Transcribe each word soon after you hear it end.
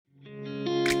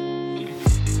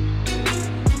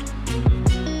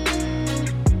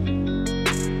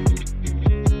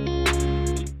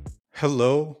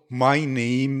Hello, my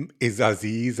name is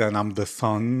Aziz, and I'm the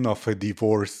son of a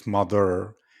divorced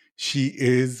mother. She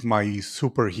is my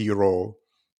superhero.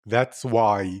 That's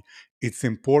why it's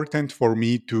important for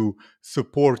me to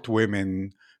support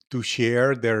women, to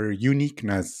share their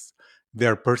uniqueness,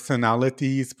 their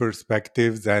personalities,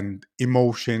 perspectives, and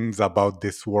emotions about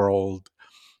this world.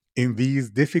 In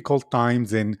these difficult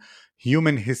times in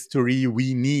human history,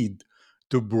 we need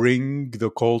to bring the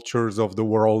cultures of the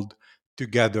world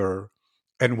together.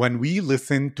 And when we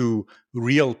listen to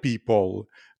real people,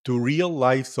 to real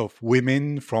lives of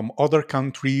women from other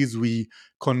countries, we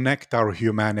connect our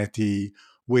humanity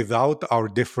without our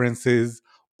differences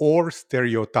or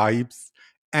stereotypes,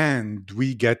 and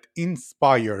we get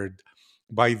inspired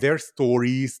by their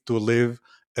stories to live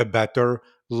a better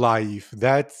life.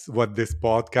 That's what this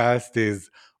podcast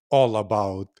is all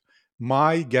about.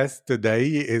 My guest today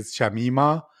is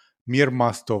Shamima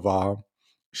Mirmastova.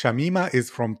 Shamima is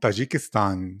from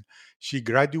Tajikistan. She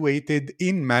graduated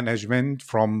in management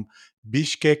from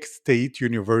Bishkek State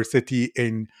University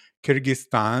in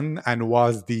Kyrgyzstan and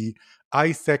was the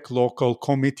ISEC local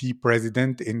committee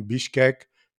president in Bishkek,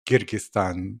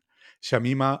 Kyrgyzstan.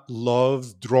 Shamima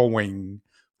loves drawing,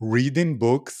 reading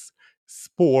books,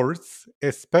 sports,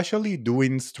 especially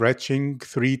doing stretching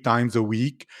 3 times a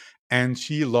week, and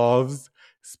she loves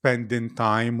spending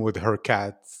time with her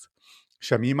cats.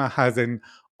 Shamima has an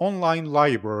online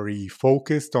library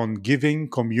focused on giving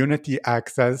community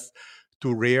access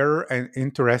to rare and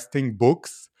interesting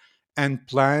books and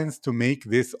plans to make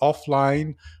this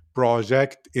offline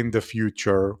project in the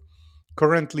future.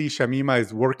 Currently, Shamima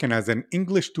is working as an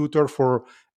English tutor for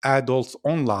adults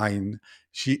online.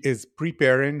 She is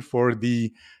preparing for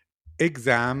the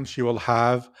exam she will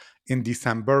have in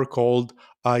December called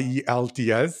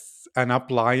IELTS and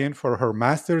applying for her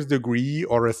master's degree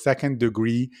or a second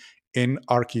degree in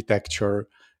architecture.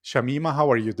 Shamima,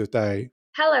 how are you today?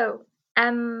 Hello,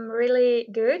 I'm really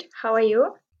good. How are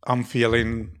you? I'm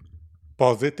feeling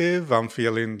positive. I'm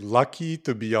feeling lucky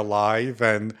to be alive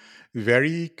and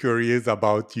very curious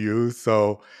about you.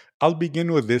 So I'll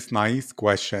begin with this nice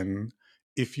question.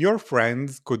 If your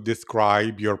friends could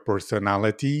describe your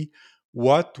personality,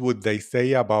 what would they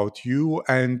say about you?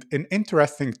 And an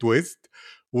interesting twist,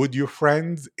 would your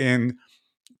friends in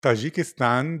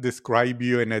Tajikistan describe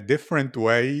you in a different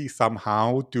way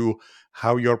somehow to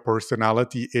how your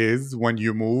personality is when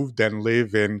you moved and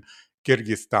live in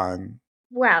Kyrgyzstan?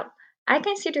 Well, I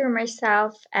consider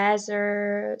myself as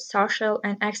a social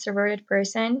and extroverted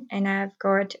person, and I've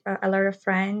got a lot of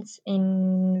friends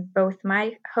in both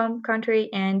my home country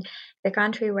and the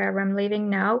country where I'm living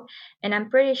now. And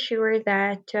I'm pretty sure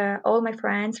that all my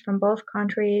friends from both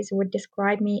countries would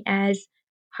describe me as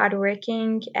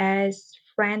hardworking, as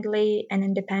friendly, and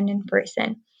independent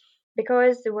person.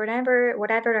 Because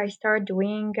whatever I start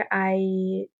doing,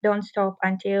 I don't stop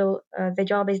until the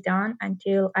job is done,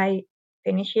 until I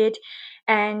finish it,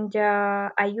 and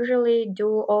I usually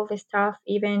do all this stuff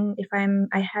even if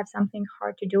I have something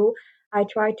hard to do. I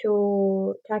try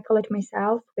to tackle it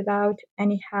myself without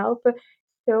any help.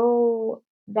 So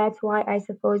that's why I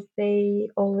suppose they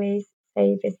always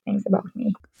say these things about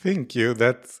me. Thank you.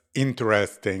 That's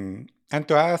interesting. And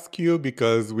to ask you,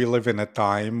 because we live in a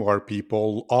time where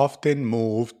people often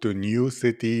move to new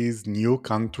cities, new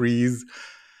countries,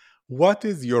 what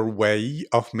is your way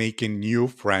of making new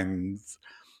friends?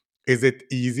 Is it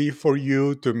easy for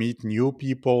you to meet new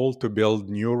people, to build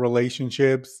new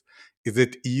relationships? Is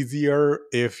it easier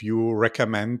if you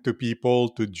recommend to people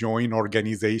to join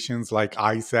organizations like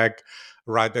ISEC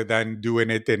rather than doing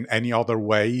it in any other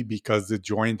way because the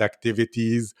joint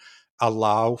activities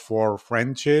allow for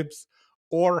friendships?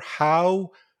 Or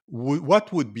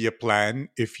what would be a plan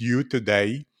if you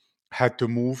today had to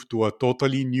move to a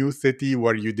totally new city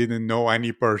where you didn't know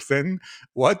any person?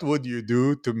 What would you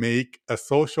do to make a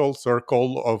social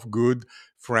circle of good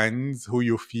friends who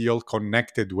you feel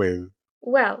connected with?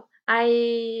 Well,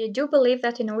 I do believe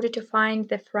that in order to find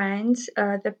the friends,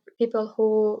 the people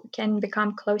who can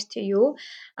become close to you,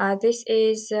 this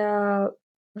is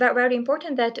very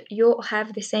important that you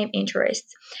have the same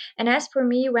interests. And as for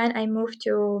me, when I moved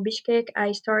to Bishkek,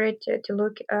 I started to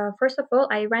look. First of all,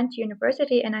 I went to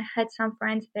university and I had some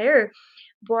friends there,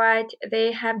 but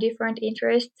they have different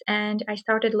interests, and I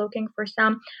started looking for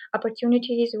some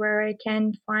opportunities where I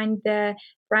can find the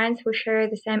friends who share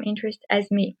the same interest as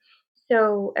me.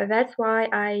 So that's why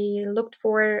I looked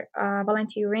for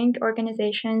volunteering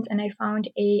organizations, and I found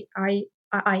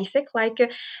ISIC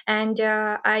and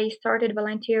I started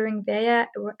volunteering there,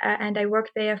 and I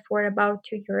worked there for about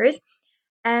 2 years.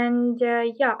 And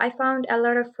yeah, I found a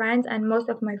lot of friends, and most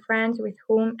of my friends with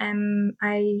whom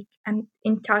I am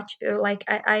in touch,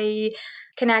 I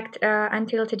connect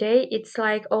until today. It's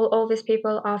like all these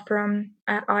people are from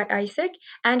Isaac,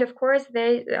 and of course,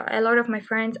 they a lot of my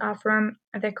friends are from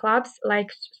the clubs like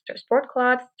sport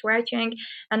clubs, stretching,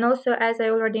 and also, as I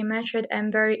already mentioned,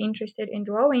 I'm very interested in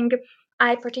drawing.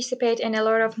 I participate in a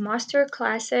lot of master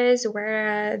classes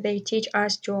where they teach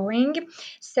us drawing.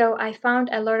 So I found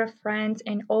a lot of friends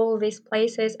in all these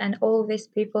places, and all these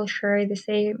people share the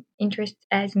same interests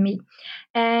as me.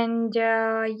 And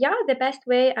yeah, the best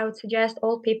way I would suggest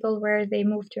all people where they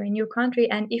move to a new country.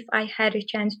 And if I had a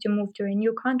chance to move to a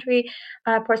new country,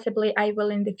 possibly I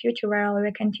will in the future where I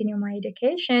will continue my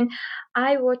education.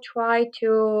 I would try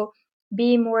to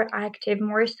be more active,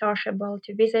 more sociable,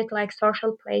 to visit like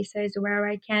social places where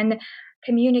I can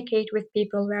communicate with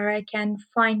people, where I can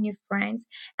find new friends.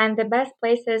 And the best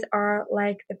places are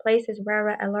like the places where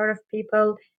a lot of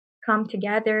people come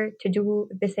together to do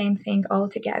the same thing all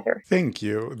together. Thank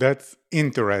you. That's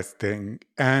interesting.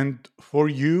 And for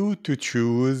you to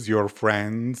choose your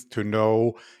friends, to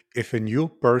know if a new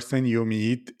person you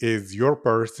meet is your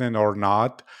person or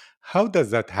not, how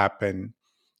does that happen?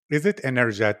 Is it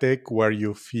energetic where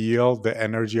you feel the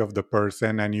energy of the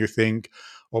person and you think,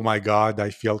 oh my God, I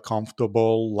feel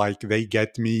comfortable, like they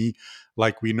get me,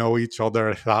 like we know each other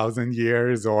 1,000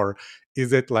 years? Or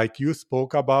is it like you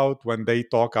spoke about when they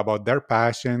talk about their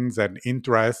passions and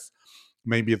interests?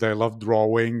 Maybe they love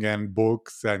drawing and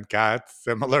books and cats,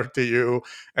 similar to you.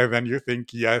 And then you think,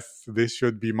 yes, this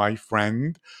should be my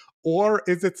friend. Or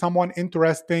is it someone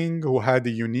interesting who had a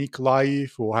unique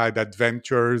life, who had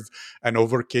adventures and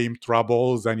overcame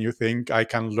troubles, and you think, I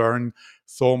can learn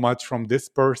so much from this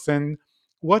person?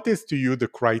 What is to you the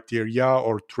criteria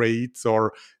or traits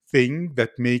or thing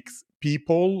that makes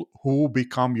people who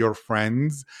become your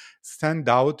friends stand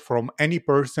out from any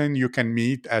person you can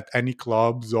meet at any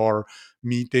clubs or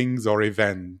meetings or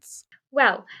events?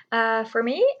 Well, for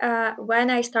me, when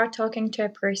I start talking to a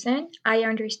person, I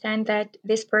understand that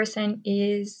this person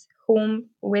is whom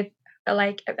with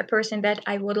like a person that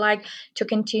I would like to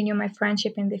continue my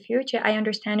friendship in the future. I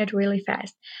understand it really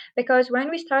fast because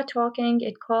when we start talking,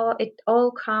 it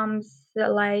all comes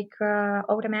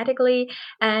automatically.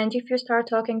 And if you start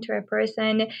talking to a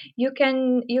person, you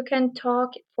can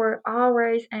talk for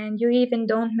hours, and you even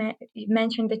don't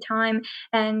mention the time,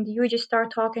 and you just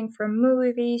start talking from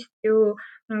movies to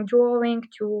drawing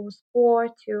to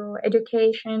sport to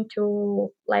education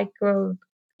to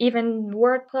even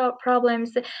word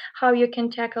problems, how you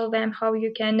can tackle them, how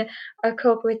you can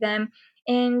cope with them,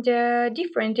 and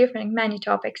different many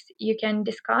topics you can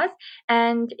discuss.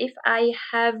 And if I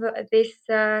have this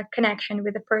connection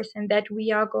with a person that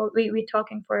we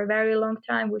talking for a very long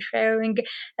time, we're sharing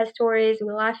stories,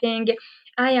 we're laughing,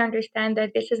 I understand that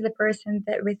this is the person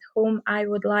that with whom I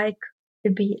would like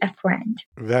to be a friend.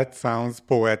 That sounds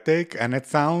poetic, and it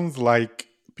sounds like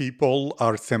people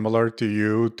are similar to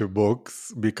you to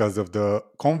books because of the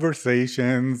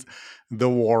conversations, the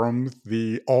warmth,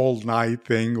 the all night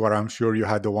thing, where I'm sure you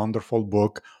had a wonderful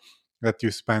book that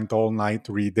you spent all night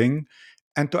reading.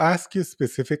 And to ask you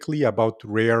specifically about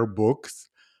rare books,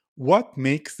 what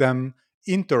makes them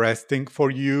interesting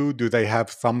for you? Do they have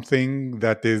something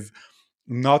that is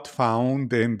not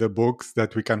found in the books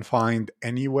that we can find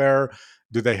anywhere?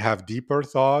 Do they have deeper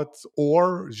thoughts?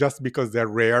 Or just because they're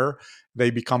rare, they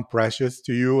become precious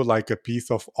to you like a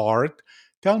piece of art?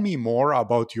 Tell me more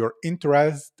about your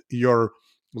interest, your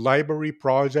library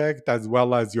project, as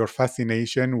well as your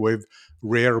fascination with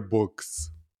rare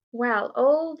books. Well,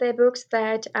 all the books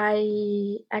that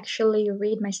I actually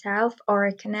read myself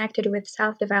are connected with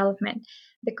self development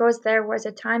because there was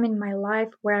a time in my life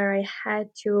where I had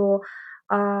to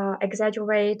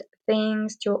exaggerate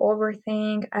things, to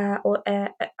overthink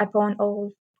upon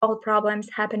all problems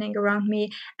happening around me,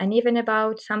 and even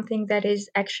about something that is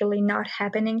actually not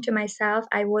happening to myself.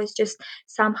 I was just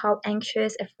somehow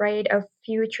anxious, afraid of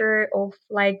future, of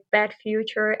like bad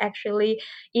future actually,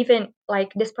 even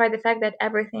like despite the fact that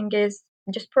everything is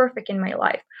just perfect in my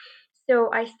life. So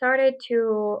I started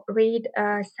to read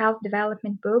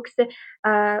self-development books,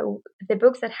 the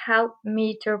books that help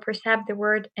me to perceive the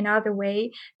world another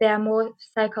way. They are more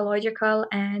psychological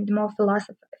and more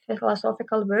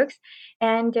philosophical books.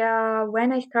 And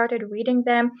when I started reading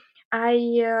them,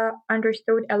 I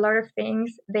understood a lot of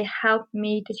things. They helped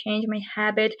me to change my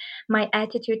habit, my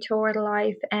attitude toward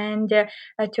life, and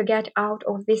to get out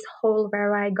of this hole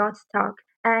where I got stuck.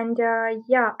 And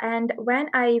yeah, and when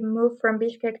I moved from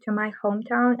Bishkek to my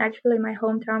hometown, actually my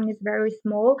hometown is very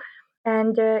small,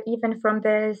 and even from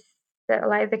the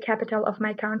capital of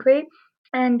my country,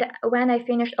 And when I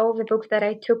finished all the books that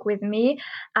I took with me,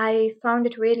 I found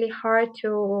it really hard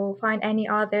to find any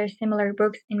other similar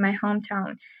books in my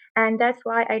hometown. And that's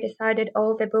why I decided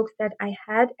all the books that I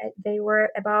had, they were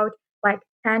about like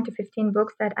 10 to 15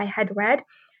 books that I had read.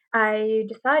 I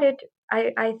decided,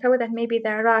 I thought that maybe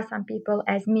there are some people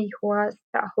as me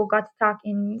who got stuck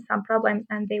in some problems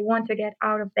and they want to get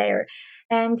out of there.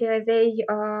 And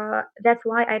that's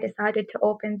why I decided to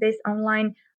open this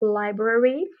online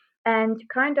library, and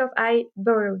kind of I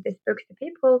borrowed these books to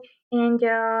people. And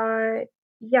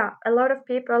yeah, a lot of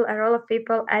people,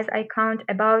 as I count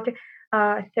about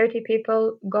 30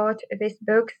 people got these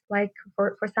books, like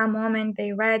for some moment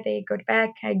they read, they got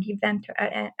back, I give them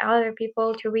to other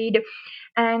people to read,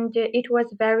 and it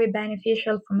was very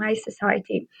beneficial for my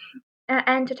society.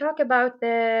 And to talk about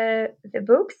the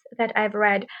books that I've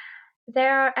read, they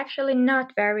are actually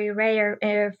not very rare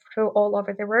through all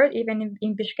over the world. Even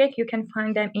in Bishkek, you can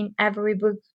find them in every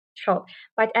bookshop.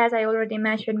 But as I already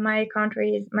mentioned, my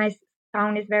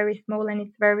town is very small and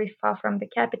it's very far from the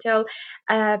capital.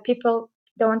 People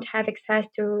don't have access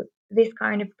to this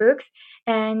kind of books,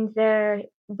 and the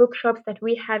bookshops that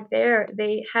we have there,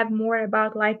 they have more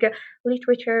about like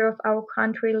literature of our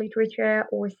country, literature,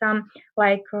 or some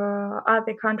like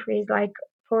other countries like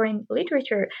foreign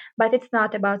literature, but it's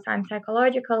not about some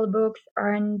psychological books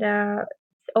and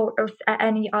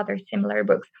any other similar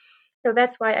books. So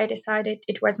that's why I decided,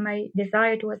 it was my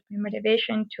desire, it was my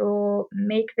motivation to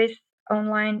make this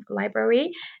online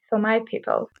library for my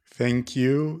people. Thank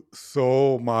you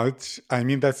so much. I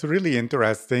mean, that's really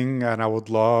interesting, and I would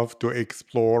love to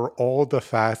explore all the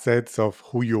facets of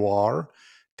who you are.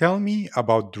 Tell me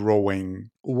about drawing.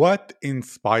 What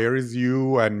inspires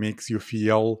you and makes you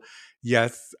feel,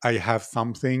 yes, I have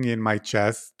something in my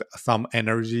chest, some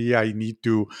energy I need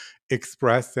to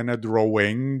express in a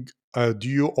drawing? Do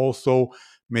you also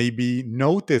maybe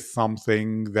notice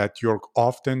something that you're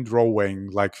often drawing,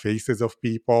 like faces of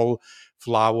people,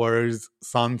 flowers,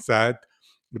 sunset?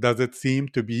 Does it seem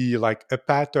to be like a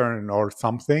pattern or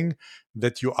something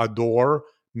that you adore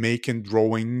making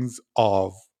drawings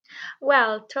of?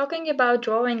 Well, talking about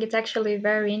drawing, it's actually a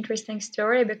very interesting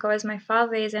story because my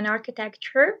father is an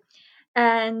architecture.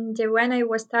 And when I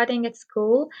was studying at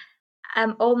school,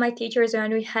 all my teachers,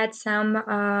 when we had some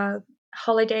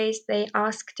holidays, they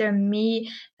asked me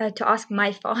to ask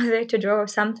my father to draw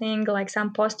something like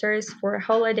some posters for a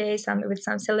holiday, some with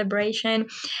some celebration.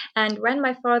 And when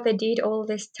my father did all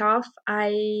this stuff,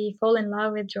 I fall in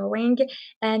love with drawing.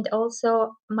 And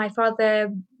also my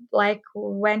father, like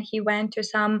when he went to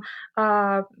some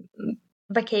uh,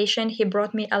 vacation, he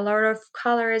brought me a lot of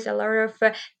colors, a lot of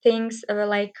things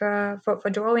for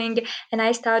drawing, and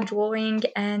I started drawing,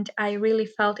 and I really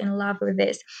felt in love with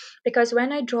this because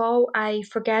when I draw, I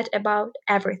forget about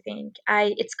everything.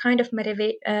 I It's kind of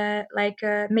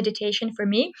meditation for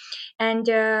me, and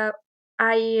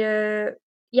I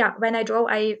yeah, when I draw,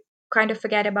 I kind of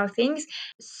forget about things.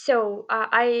 So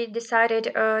I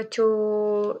decided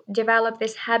to develop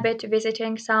this habit,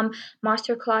 visiting some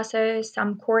master classes,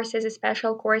 some courses,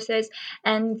 special courses.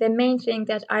 And the main thing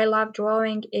that I love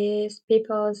drawing is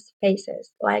people's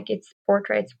faces, like it's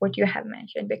portraits, what you have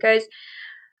mentioned, because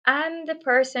I'm the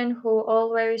person who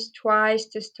always tries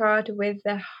to start with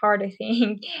the harder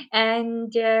thing,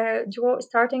 and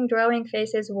starting drawing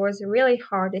faces was really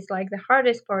hard. It's like the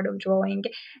hardest part of drawing,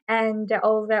 and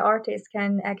all the artists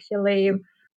can actually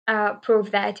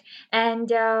prove that. And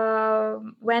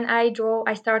when I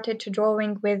started to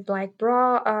drawing with like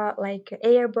like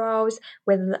eyebrows,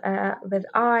 with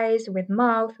eyes, with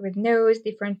mouth, with nose,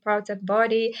 different parts of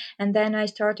body, and then I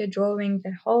started drawing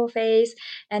the whole face,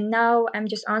 and now I'm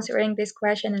just answering this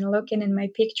question and looking in my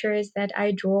pictures that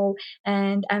I draw,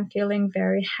 and I'm feeling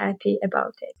very happy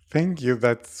about it. Thank you.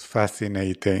 That's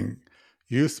fascinating.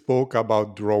 You spoke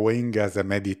about drawing as a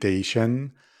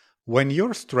meditation. When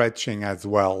you're stretching as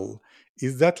well,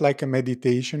 is that like a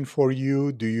meditation for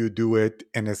you? Do you do it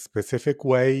in a specific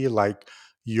way, like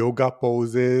yoga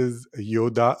poses,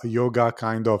 yoga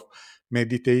kind of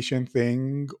meditation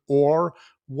thing? Or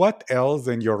what else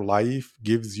in your life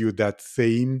gives you that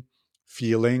same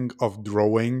feeling of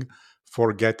drawing,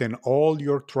 forgetting all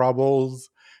your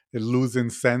troubles, losing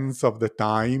sense of the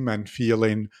time and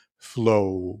feeling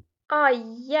flow?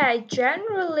 Yeah,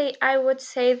 generally, I would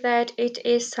say that it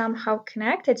is somehow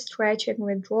connected, stretching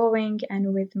with drawing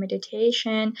and with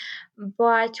meditation.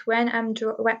 But when I'm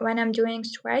doing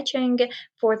stretching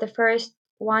for the first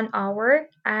 1 hour,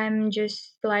 I'm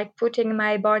just like putting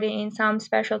my body in some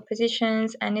special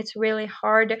positions, and it's really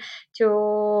hard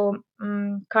to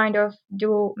kind of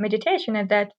do meditation at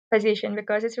that position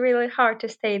because it's really hard to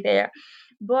stay there.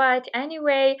 But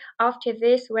anyway, after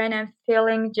this, when I'm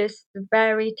feeling just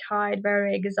very tired,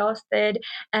 very exhausted,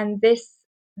 and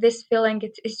this feeling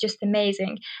is just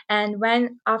amazing. And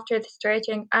when after the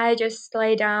stretching, I just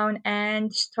lay down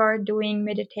and start doing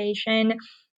meditation,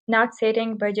 not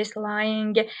sitting but just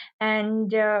lying.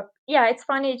 And yeah, it's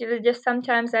funny, just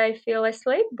sometimes I feel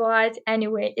asleep, but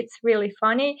anyway, it's really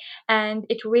funny, and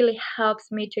it really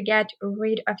helps me to get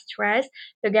rid of stress,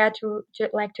 to get to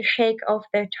shake off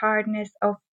the tiredness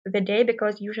of the day,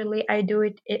 because usually I do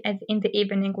it in the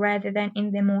evening rather than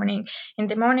in the morning. In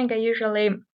the morning, I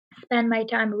usually spend my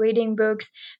time reading books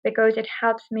because it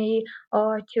helps me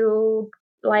to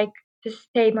like to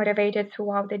stay motivated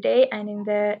throughout the day. And in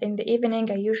the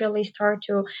evening, I usually start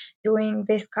to doing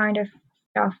this kind of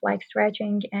stuff like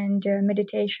stretching and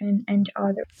meditation and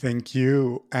other. Thank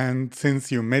you. And since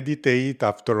you meditate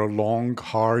after a long,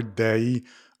 hard day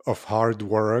of hard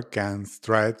work and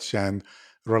stretch and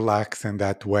relax in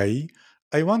that way,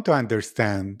 I want to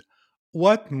understand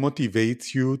what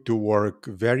motivates you to work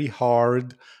very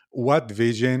hard, what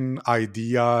vision,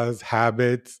 ideas,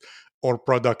 habits, or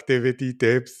productivity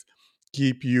tips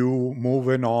keep you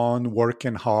moving on,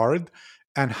 working hard,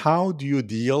 and how do you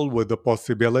deal with the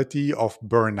possibility of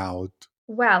burnout?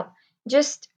 Well,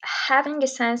 just having a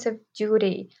sense of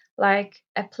duty, like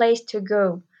a place to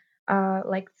go,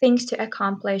 like things to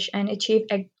accomplish and achieve,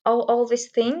 all these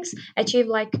things, achieve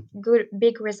like good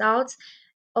big results.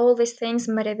 All these things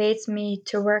motivates me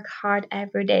to work hard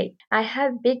every day. I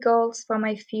have big goals for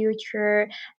my future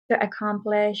to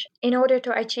accomplish. In order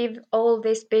to achieve all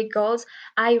these big goals,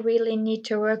 I really need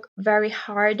to work very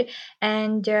hard.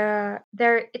 And there,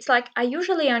 it's like I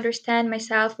usually understand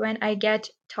myself when I get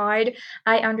tired.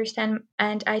 I understand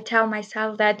and I tell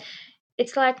myself that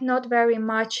it's like not very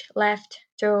much left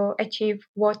to achieve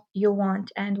what you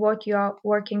want and what you are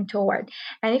working toward.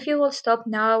 And if you will stop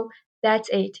now, that's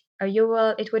it. You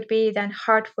will. It would be then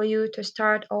hard for you to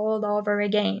start all over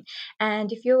again.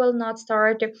 And if you will not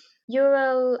start, you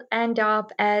will end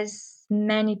up as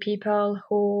many people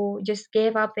who just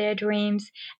gave up their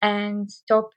dreams and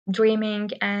stopped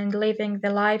dreaming and living the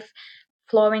life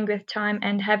flowing with time,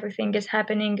 and everything is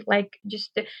happening like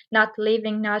just not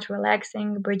living, not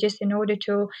relaxing, but just in order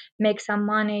to make some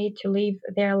money to live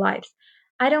their lives.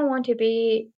 I don't want to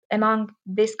be among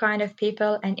this kind of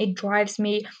people, and it drives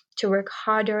me to work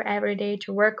harder every day,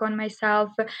 to work on myself,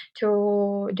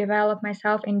 to develop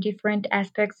myself in different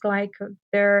aspects, like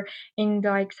they're in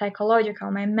like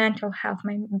psychological, my mental health,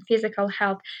 my physical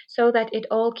health, so that it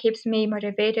all keeps me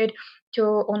motivated to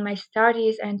on my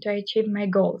studies and to achieve my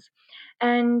goals.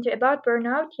 And about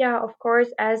burnout, yeah, of course,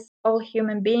 as all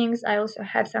human beings, I also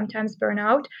have sometimes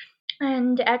burnout.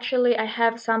 And actually, I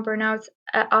have some burnouts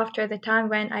after the time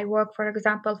when I work, for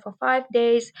example, for 5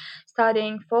 days,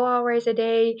 studying 4 hours a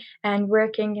day, and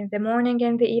working in the morning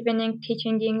and the evening,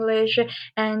 teaching English.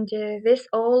 And this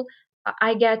all,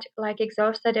 I get like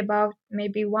exhausted about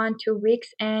maybe 1 2 weeks,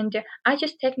 and I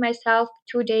just take myself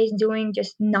 2 days doing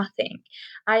just nothing.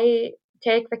 I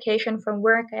take vacation from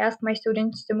work. I ask my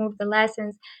students to move the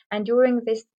lessons, and during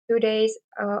this 2 days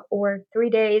or 3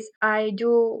 days, I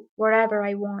do whatever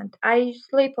I want. I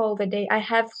sleep all the day. I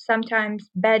have sometimes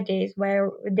bad days where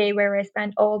I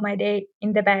spend all my day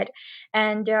in the bed,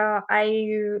 and I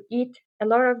eat a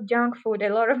lot of junk food,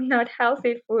 a lot of not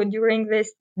healthy food during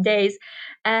these days.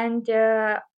 And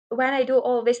when I do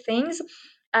all these things,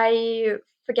 I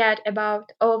forget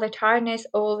about all the tiredness,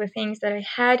 all the things that I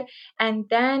had, and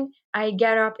then I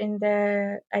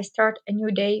start a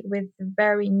new day with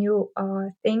very new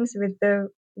things,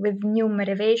 with new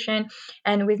motivation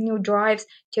and with new drives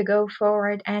to go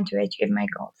forward and to achieve my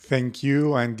goals. Thank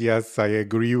you. And yes, I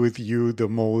agree with you. The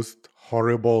most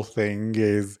horrible thing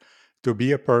is to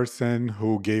be a person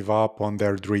who gave up on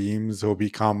their dreams, who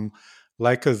become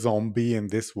like a zombie in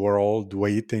this world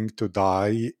waiting to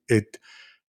die. It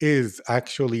is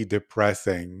actually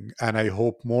depressing. And I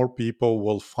hope more people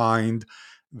will find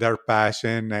their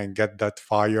passion and get that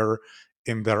fire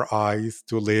in their eyes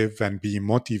to live and be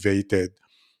motivated.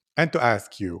 And to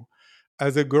ask you,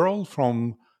 as a girl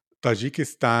from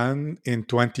Tajikistan in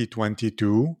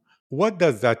 2022, what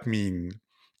does that mean?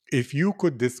 If you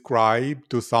could describe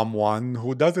to someone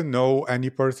who doesn't know any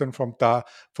person from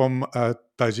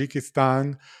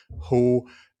Tajikistan, who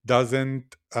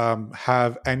doesn't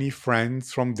have any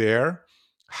friends from there,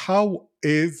 how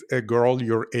is a girl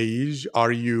your age?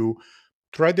 Are you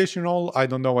traditional? I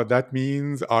don't know what that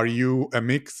means. Are you a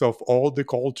mix of all the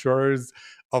cultures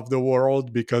of the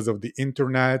world because of the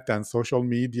internet and social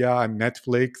media and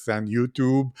Netflix and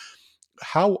YouTube?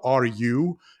 How are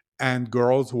you and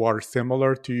girls who are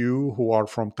similar to you, who are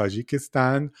from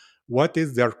Tajikistan? What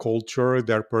is their culture,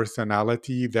 their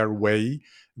personality, their way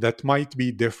that might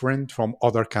be different from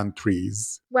other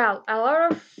countries? Well, a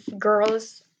lot of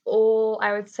girls, all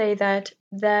I would say that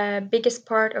the biggest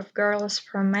part of girls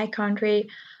from my country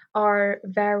are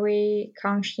very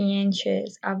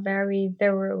conscientious, are very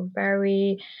thorough,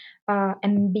 very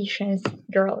ambitious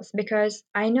girls. Because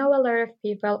I know a lot of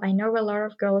people, I know a lot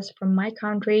of girls from my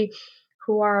country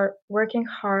who are working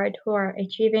hard, who are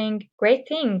achieving great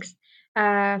things.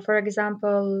 For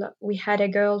example, we had a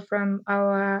girl from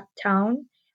our town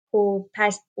who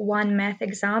passed one math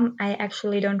exam. I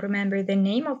actually don't remember the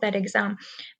name of that exam,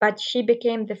 but she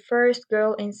became the first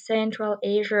girl in Central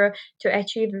Asia to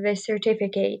achieve this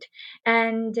certificate.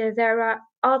 And there are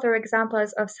other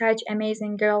examples of such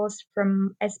amazing girls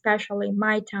from especially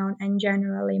my town and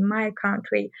generally my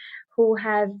country who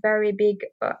have very big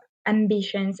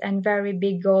ambitions and very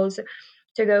big goals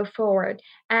to go forward.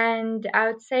 And I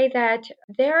would say that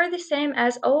they are the same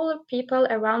as all people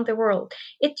around the world.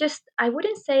 It just I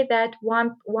wouldn't say that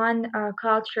one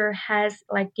culture has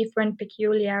like different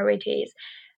peculiarities.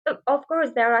 Of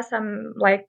course, there are some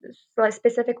like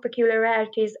specific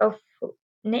peculiarities of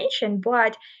nation,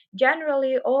 but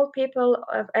generally, all people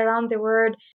around the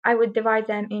world, I would divide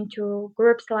them into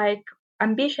groups like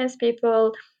ambitious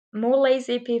people, more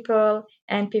lazy people,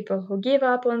 and people who give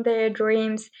up on their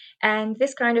dreams. And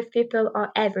this kind of people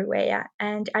are everywhere.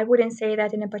 And I wouldn't say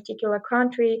that in a particular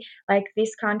country, like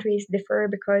these countries differ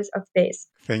because of this.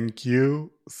 Thank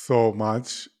you so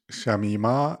much,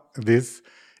 Shamima. This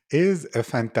is a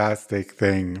fantastic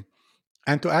thing.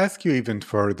 And to ask you even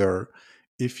further,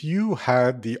 if you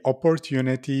had the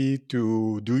opportunity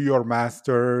to do your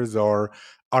master's or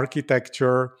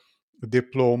architecture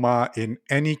diploma in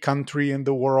any country in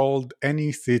the world,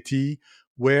 any city,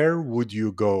 where would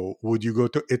you go? Would you go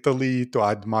to Italy to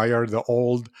admire the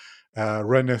old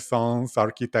Renaissance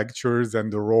architectures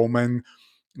and the Roman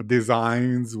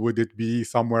designs? Would it be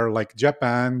somewhere like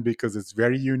Japan because it's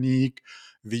very unique?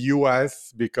 The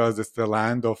US because it's the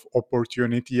land of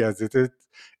opportunity as it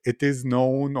is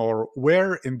known, or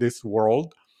where in this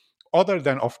world, other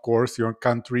than of course your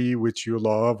country which you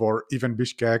love, or even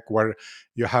Bishkek where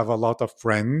you have a lot of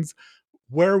friends,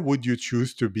 where would you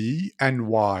choose to be and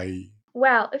why?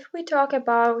 Well, if we talk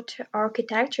about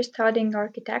architecture, studying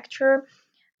architecture,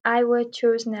 I would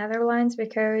choose Netherlands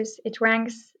because it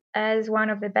ranks as one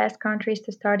of the best countries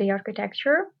to study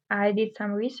architecture. I did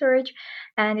some research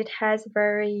and it has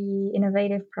very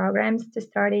innovative programs to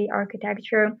study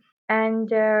architecture. And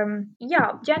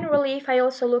yeah, generally, if I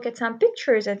also look at some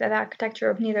pictures at the architecture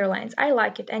of Netherlands, I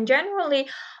like it. And generally,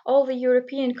 all the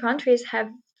European countries have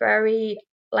very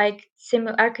like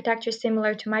similar architecture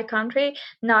similar to my country,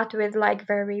 not with like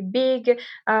very big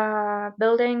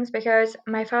buildings, because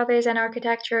my father is an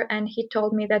architecture and he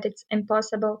told me that it's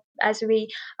impossible as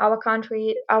our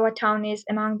country, our town is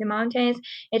among the mountains.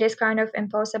 It is kind of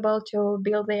impossible to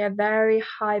build there very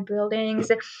high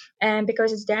buildings, and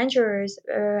because it's dangerous,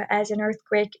 as an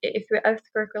earthquake, if an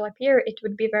earthquake will appear, it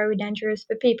would be very dangerous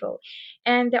for people.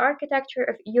 And the architecture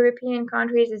of European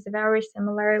countries is very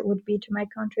similar, would be to my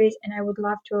countries, and I would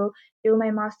love to do my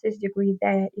master's degree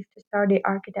there if to study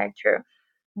architecture.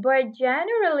 But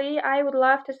generally, I would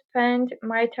love to spend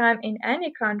my time in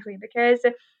any country because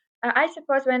I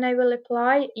suppose when I will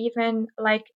apply, even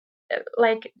like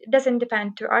it doesn't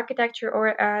depend to architecture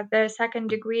or the second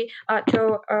degree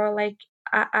to like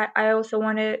I also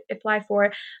want to apply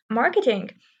for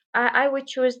marketing. I would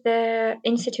choose the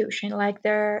institution, like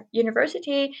the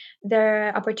university,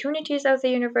 the opportunities of the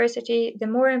university. The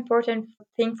more important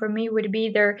thing for me would be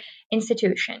their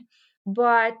institution.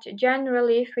 But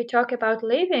generally, if we talk about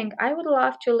living, I would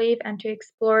love to live and to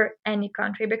explore any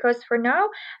country because for now,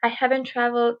 I haven't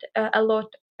traveled a lot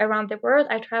around the world.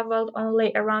 I traveled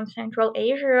only around Central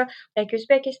Asia, like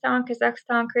Uzbekistan,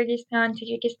 Kazakhstan, Kyrgyzstan,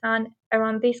 Tajikistan,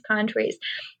 around these countries.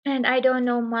 And I don't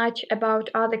know much about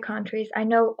other countries. I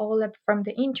know all of from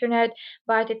the internet,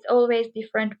 but it's always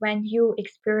different when you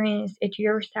experience it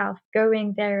yourself,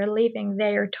 going there, living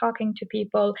there, talking to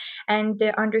people, and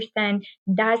understand,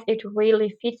 does it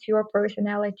really fit your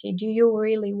personality? Do you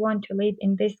really want to live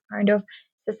in this kind of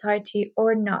society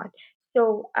or not?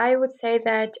 So I would say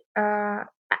that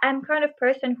I'm kind of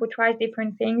person who tries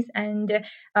different things and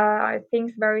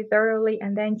thinks very thoroughly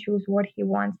and then choose what he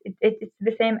wants. It's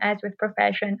the same as with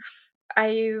profession.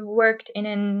 I worked in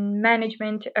a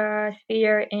management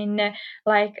sphere.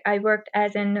 I worked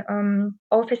as an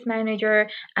office manager,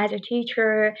 as a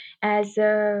teacher, as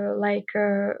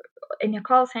in a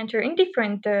call center in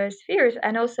different spheres.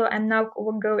 And also, I'm now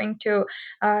going to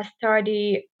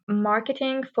study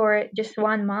marketing for just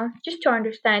 1 month just to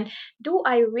understand, do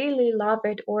I really love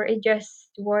it, or it just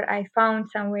what I found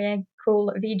somewhere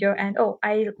cool video and oh,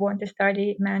 I want to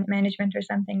study management or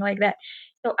something like that.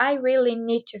 So I really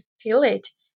need to feel it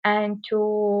and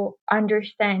to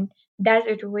understand, does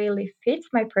it really fits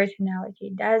my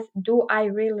personality, do I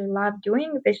really love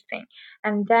doing this thing,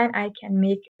 and then I can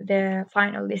make the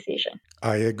final decision.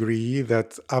 I agree.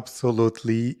 That's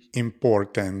absolutely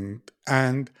important.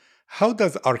 And how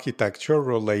does architecture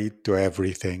relate to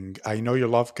everything? I know you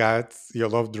love cats, you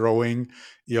love drawing,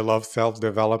 you love self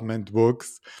development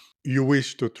books, you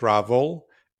wish to travel.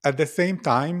 At the same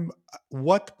time,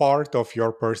 what part of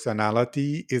your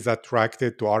personality is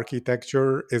attracted to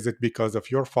architecture? Is it because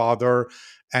of your father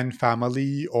and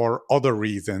family or other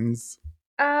reasons?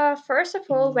 First of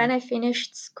all, when I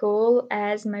finished school,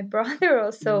 as my brother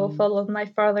also followed my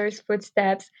father's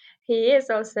footsteps, he is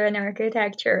also an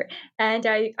architecture, and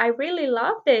I really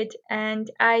loved it. And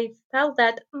I felt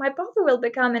that my brother will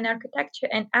become an architecture,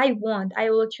 and I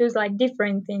will choose like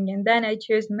different thing, and then I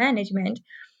choose management.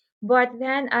 But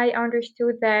then I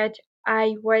understood that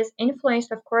I was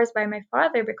influenced, of course, by my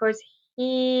father because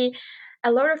he,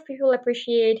 a lot of people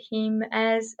appreciate him,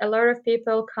 as a lot of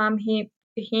people come to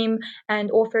him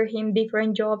and offer him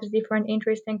different jobs, different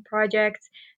interesting projects,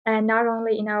 and not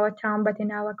only in our town but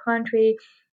in our country.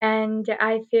 And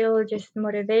I feel just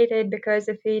motivated because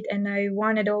of it, and I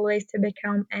wanted always to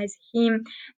become as him.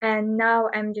 And now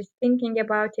I'm just thinking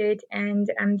about it, and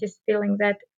I'm just feeling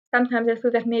that sometimes I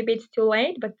feel that maybe it's too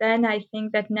late, but then I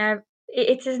think that never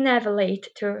it is never late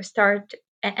to start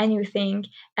anything,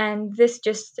 and this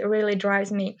just really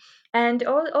drives me. And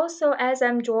also, as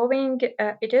I'm drawing,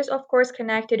 it is of course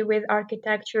connected with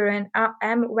architecture,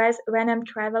 and when I'm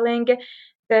traveling.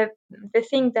 The, the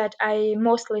thing that I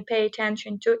mostly pay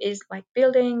attention to is like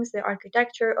buildings, the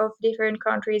architecture of different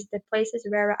countries, the places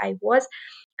where I was.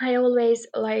 I always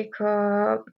like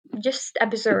just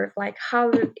observe like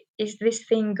how is this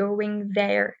thing going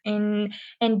there in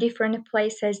different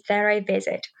places that I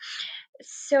visit.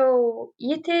 So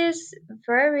it is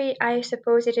very, I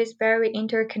suppose it is very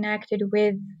interconnected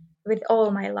with all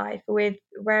my life, with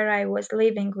where I was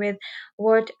living, with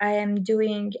what I am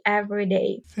doing every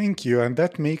day. Thank you. And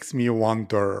that makes me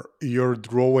wonder, you're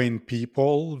drawing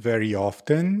people very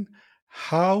often.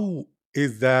 How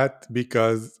is that?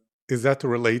 Because is that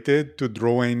related to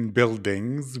drawing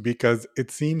buildings? Because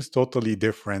it seems totally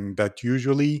different, that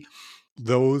usually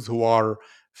those who are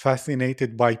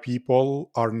fascinated by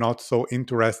people are not so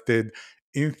interested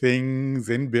in things,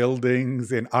 in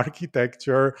buildings, in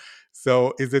architecture.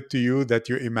 So is it to you that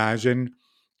you imagine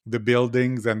the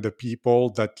buildings and the people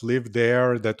that live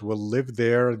there, that will live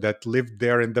there, that lived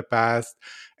there in the past,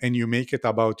 and you make it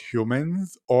about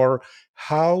humans? Or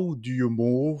how do you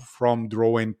move from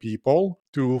drawing people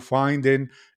to finding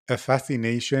a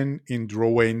fascination in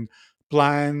drawing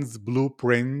plans,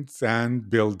 blueprints, and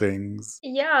buildings?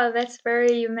 Yeah,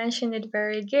 you mentioned it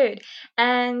very good.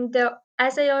 And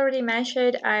as I already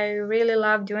mentioned, I really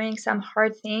love doing some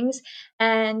hard things.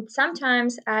 And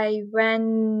sometimes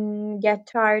when get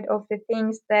tired of the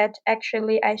things that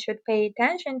actually I should pay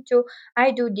attention to,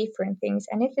 I do different things.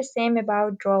 And it's the same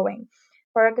about drawing.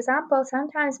 For example,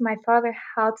 sometimes my father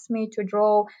helps me to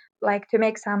draw, like to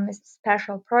make some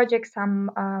special projects, some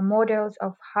models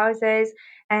of houses,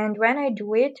 and when I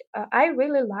do it, I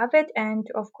really love it. And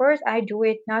of course, I do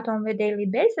it not on a daily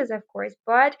basis, of course,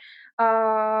 but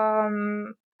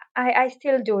I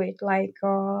still do it, like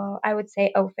I would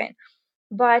say often.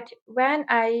 But when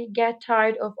I get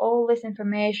tired of all this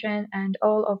information and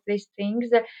all of these things,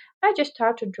 I just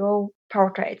start to draw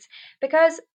portraits,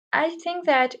 because I think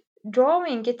that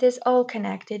drawing, it is all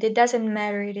connected. It doesn't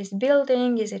matter. It is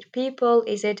building, is it people,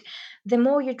 is it the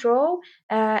more you draw,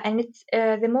 and it's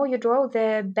the more you draw,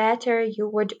 the better you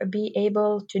would be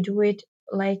able to do it,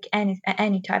 like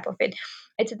any type of it.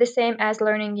 It's the same as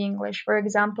learning English. For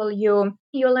example, you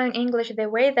learn English the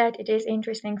way that it is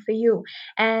interesting for you,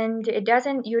 and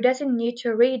you doesn't need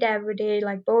to read every day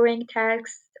like boring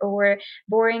texts or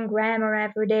boring grammar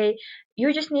every day.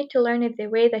 You just need to learn it the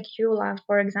way that you love.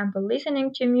 For example,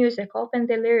 listening to music, open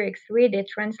the lyrics, read it,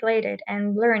 translate it,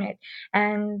 and learn it,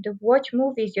 and watch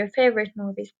movies, your favorite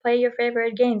movies, play your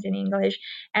favorite games in English,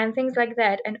 and things like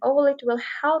that, and all it will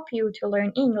help you to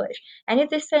learn English. And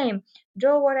it's the same,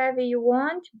 draw whatever you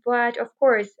want, but of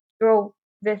course draw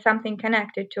there's something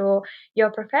connected to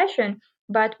your profession,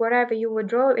 but whatever you would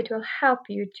draw, it will help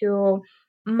you to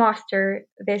master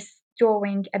this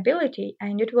drawing ability,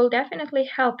 and it will definitely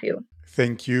help you.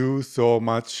 Thank you so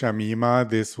much, Shamima.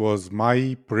 This was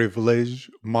my privilege,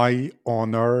 my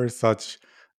honor, such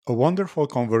a wonderful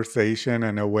conversation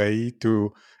and a way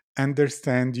to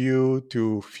understand you,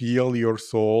 to feel your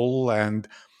soul, and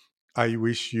I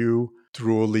wish you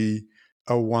truly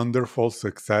a wonderful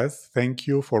success. Thank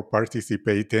you for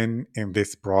participating in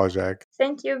this project.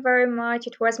 Thank you very much.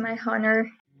 It was my honor.